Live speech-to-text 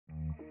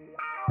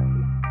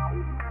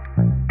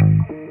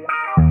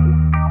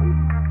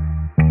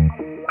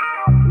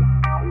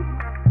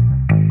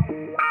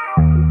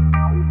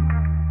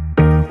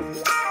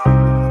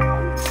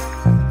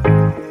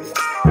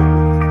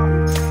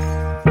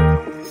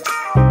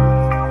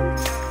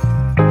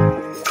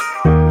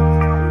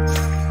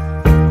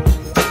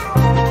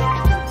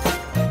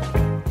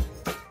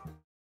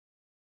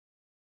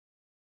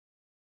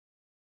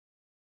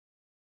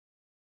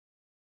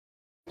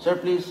Sir,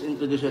 please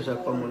introduce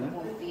yourself po muna.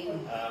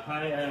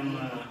 Hi,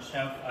 I'm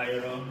Chef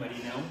Iro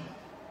Balitang.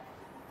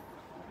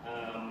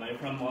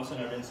 I'm from also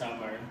Northern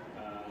Summer,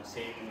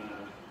 same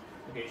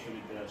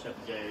location with Chef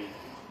Jerry.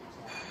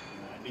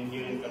 I've been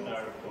here in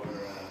Qatar for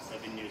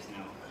 7 years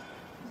now.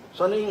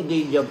 So ano yung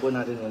day job po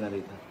natin muna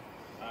rito?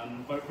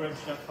 Corporate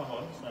chef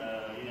ako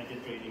sa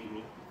United Trading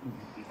Group.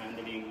 I'm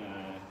handling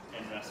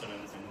 10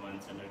 restaurants and 1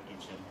 cellar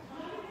kitchen.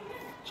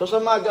 So sa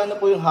MAGA, ano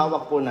po yung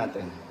hawak po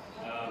natin?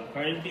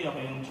 Currently, ako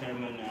yung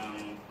chairman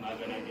ng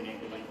MAGA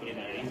 1991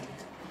 Culinary.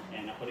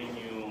 And ako rin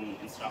yung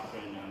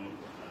instructor ng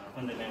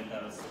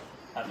fundamentals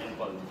hot and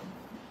cold.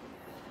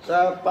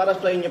 Para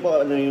sa inyo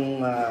po, ano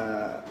yung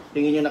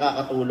tingin nyo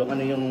nakakatulong?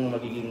 Ano yung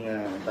magiging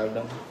tawag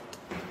doon?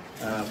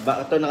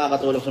 Bakit ito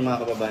nakakatulong sa mga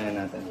kababayan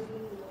natin?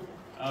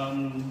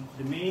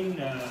 The main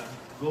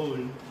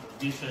goal,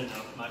 vision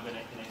of MAGA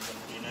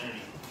 1991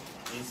 Culinary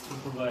is to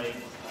provide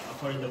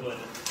affordable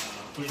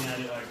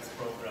culinary arts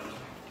program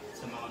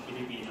sa mga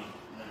Pilipino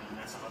na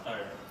nasa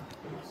Qatar.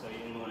 So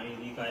yung mga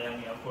hindi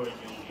kayang i-afford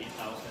yung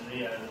 8,000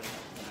 real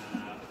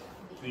na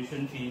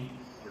tuition fee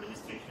or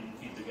registration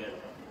fee to get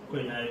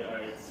culinary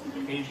arts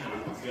education,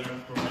 we are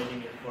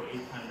providing it for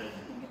 800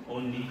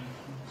 only.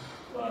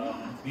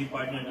 We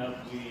partnered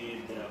up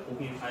with the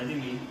Cooking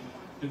Academy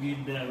to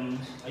give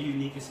them a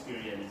unique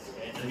experience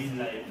and a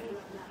real-life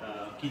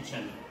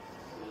kitchen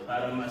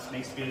para mas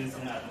ma-experience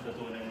na at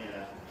natutunan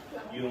nila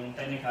yung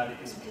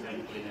technicalities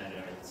behind culinary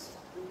arts.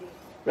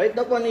 Right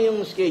now po, ano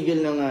yung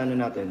schedule ng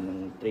natin, ng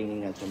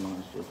training natin sa mga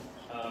students?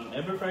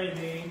 Every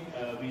Friday,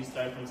 we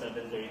start from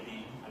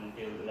 7:30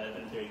 until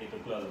 11:30 to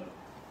 12.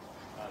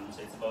 So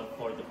it's about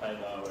 4 to 5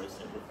 hours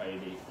every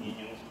Friday. Yun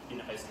yung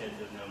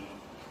pinaka-schedule ng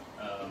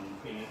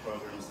training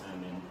programs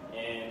namin.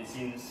 And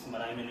since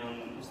marami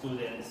ng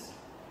students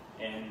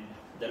and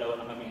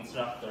dalawa na kami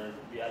instructor,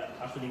 we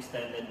actually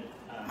extended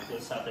till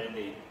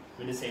Saturday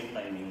with the same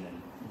timing then.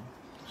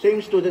 Same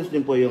students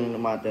din po yung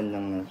umattend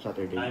ng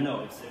Saturday? I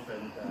know, it's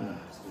different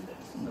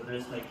students. So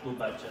there's like 2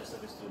 batches of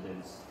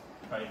students,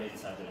 Friday and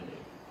Saturday.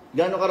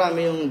 Gaano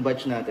karami yung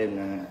batch natin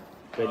na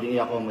pwedeng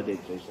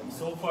i-accommodate sa isang?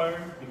 So far,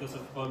 because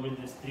of COVID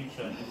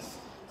restrictions,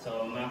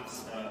 so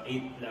max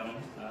 8 lang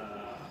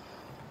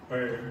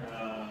per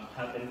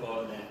hot and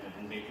cold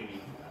and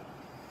bakery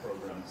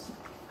programs.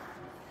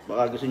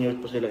 Baka gusto nyo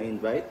po silang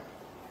invite?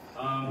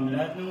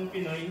 Lahat ng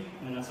Pinoy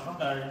na nasa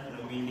Qatar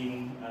na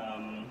willing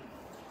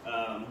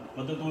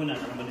matutunan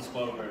or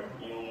ma-discover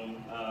yung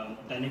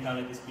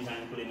technicalities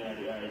behind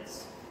culinary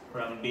arts,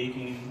 from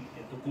baking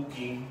to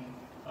cooking,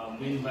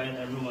 we invite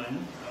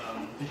everyone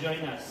to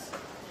join us.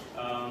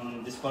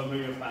 Discover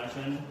your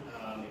passion.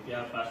 If you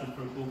have passion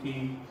for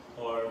cooking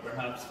or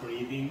perhaps for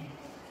eating,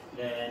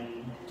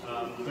 then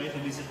try to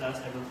visit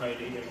us every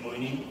Friday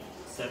morning,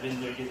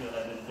 7:30 to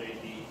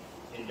 11:30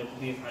 in the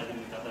Cooking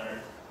Academy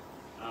Qatar.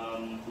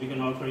 We can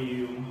offer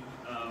you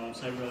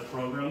several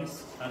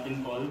programs, hot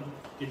and cold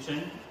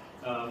kitchen.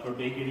 For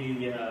bakery,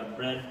 we have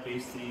bread,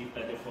 pastry,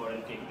 petit four,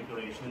 and cake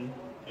decoration.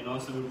 And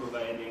also we're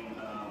providing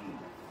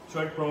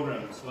short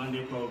programs,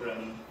 1-day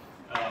program,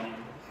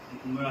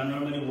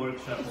 normally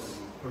workshops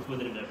for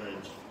food and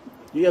beverage.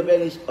 Do you have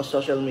any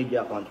social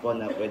media account po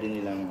na pwede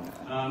nilang...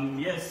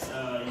 Yes,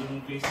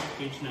 yung Facebook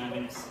page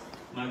namin is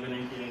MAGA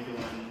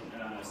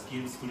 1991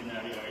 Skills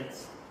Culinary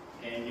Arts.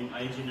 And yung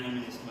IG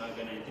namin is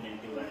MAGA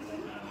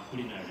 1991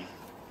 Culinary.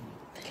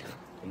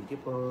 Thank you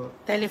po.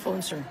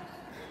 Telephone, sir.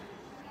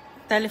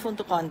 Telephone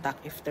to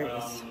contact if there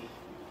is.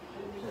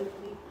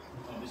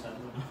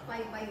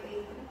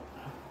 5583.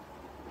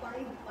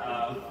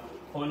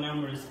 Phone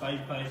number is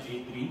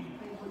 5583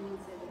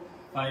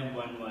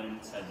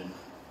 5117.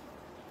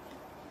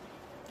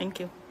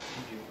 Thank you.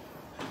 Thank you.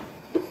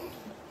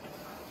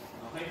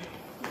 Okay.